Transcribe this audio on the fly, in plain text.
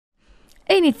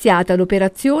È iniziata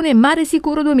l'operazione Mare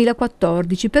Sicuro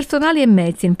 2014, personale e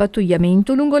mezzi in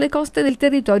pattugliamento lungo le coste del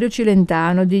territorio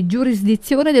cilentano di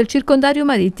giurisdizione del circondario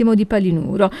marittimo di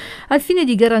Palinuro, al fine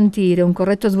di garantire un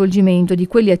corretto svolgimento di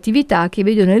quelle attività che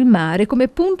vedono il mare come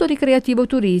punto ricreativo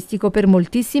turistico per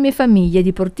moltissime famiglie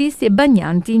di portisti e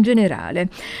bagnanti in generale.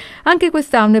 Anche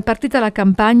quest'anno è partita la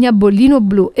campagna Bollino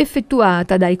Blu,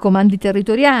 effettuata dai comandi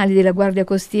territoriali della Guardia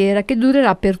Costiera, che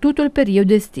durerà per tutto il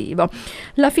periodo estivo.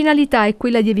 La finalità è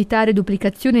quella di evitare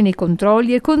duplicazioni nei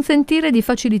controlli e consentire di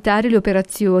facilitare le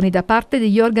operazioni da parte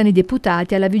degli organi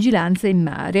deputati alla vigilanza in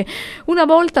mare. Una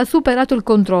volta superato il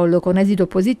controllo con esito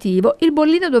positivo, il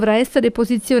bollino dovrà essere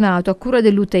posizionato a cura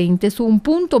dell'utente su un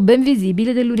punto ben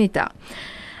visibile dell'unità.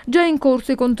 Già in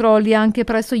corso i controlli anche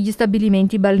presso gli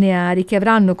stabilimenti balneari, che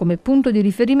avranno come punto di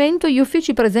riferimento gli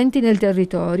uffici presenti nel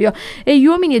territorio e gli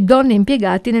uomini e donne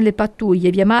impiegati nelle pattuglie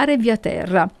via mare e via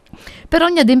terra. Per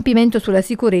ogni adempimento sulla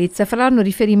sicurezza faranno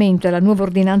riferimento alla nuova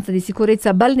ordinanza di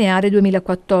sicurezza balneare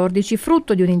 2014,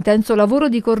 frutto di un intenso lavoro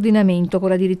di coordinamento con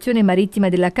la direzione marittima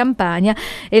della Campania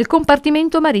e il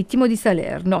compartimento marittimo di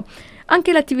Salerno.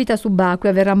 Anche l'attività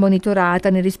subacquea verrà monitorata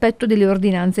nel rispetto delle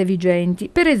ordinanze vigenti.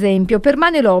 Per esempio,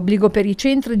 permane l'obbligo per i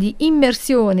centri di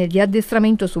immersione e di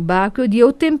addestramento subacqueo di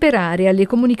ottemperare alle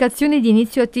comunicazioni di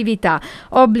inizio attività,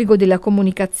 obbligo della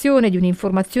comunicazione di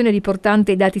un'informazione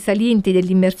riportante i dati salienti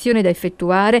dell'immersione da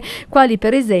effettuare, quali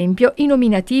per esempio i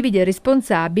nominativi dei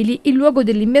responsabili, il luogo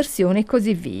dell'immersione e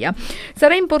così via.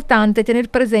 Sarà importante tener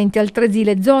presenti altresì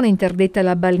le zone interdette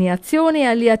alla balneazione e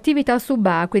alle attività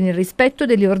subacquee nel rispetto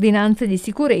delle ordinanze di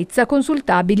sicurezza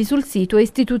consultabili sul sito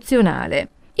istituzionale.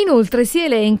 Inoltre si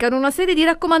elencano una serie di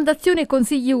raccomandazioni e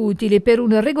consigli utili per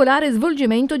un regolare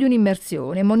svolgimento di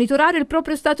un'immersione: monitorare il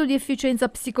proprio stato di efficienza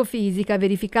psicofisica,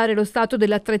 verificare lo stato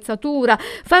dell'attrezzatura,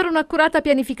 fare un'accurata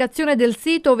pianificazione del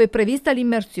sito ove è prevista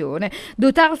l'immersione,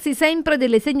 dotarsi sempre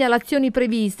delle segnalazioni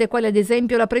previste, quale ad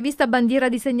esempio la prevista bandiera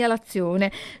di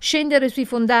segnalazione, scendere sui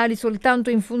fondali soltanto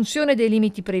in funzione dei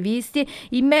limiti previsti,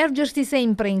 immergersi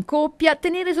sempre in coppia,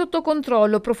 tenere sotto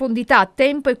controllo profondità,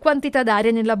 tempo e quantità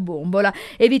d'aria nella bombola,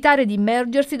 evitare di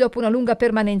immergersi dopo una lunga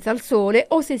permanenza al sole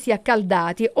o se si è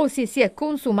accaldati o se si è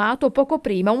consumato poco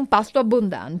prima un pasto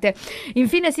abbondante.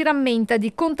 Infine si rammenta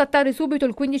di contattare subito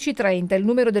il 1530, il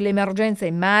numero dell'emergenza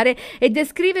in mare, e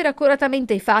descrivere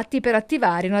accuratamente i fatti per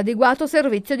attivare un adeguato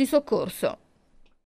servizio di soccorso.